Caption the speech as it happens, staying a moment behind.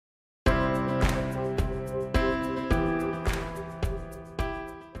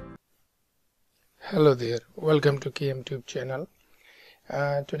Hello there, welcome to KMTube channel.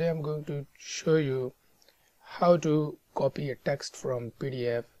 Today I'm going to show you how to copy a text from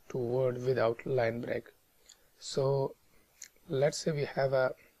PDF to Word without line break. So let's say we have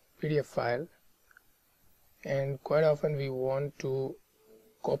a PDF file and quite often we want to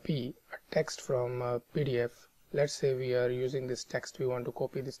copy a text from a PDF. Let's say we are using this text, we want to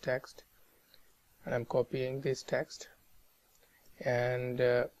copy this text, and I'm copying this text and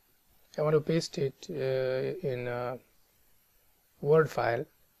I want to paste it in a Word file.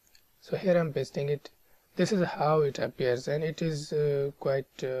 So here I'm pasting it. This is how it appears, and it is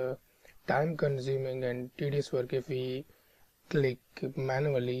quite time consuming and tedious work if we click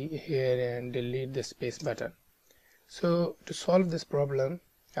manually here and delete the space button. So to solve this problem,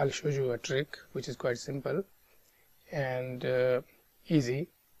 I'll show you a trick which is quite simple and easy.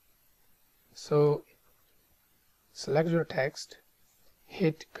 So select your text,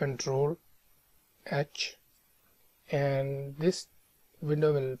 hit Ctrl H, and this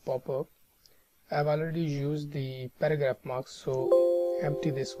window will pop up. I've already used the paragraph marks, so empty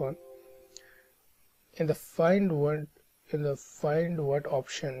this one. In the find word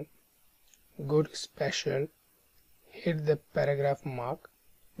option, go to special, hit the paragraph mark.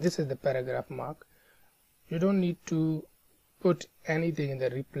 This is the paragraph mark. You don't need to put anything in the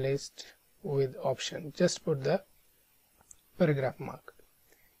replaced with option, just put the paragraph mark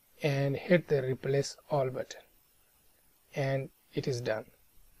and hit the replace all button, and it is done.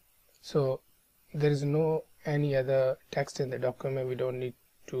 So there is no any other text in the document, we don't need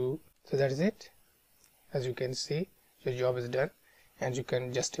to. So that is it. As you can see, your job is done, and you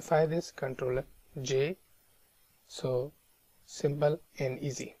can justify this, Ctrl J. So simple and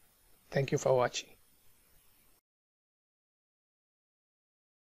easy. Thank you for watching.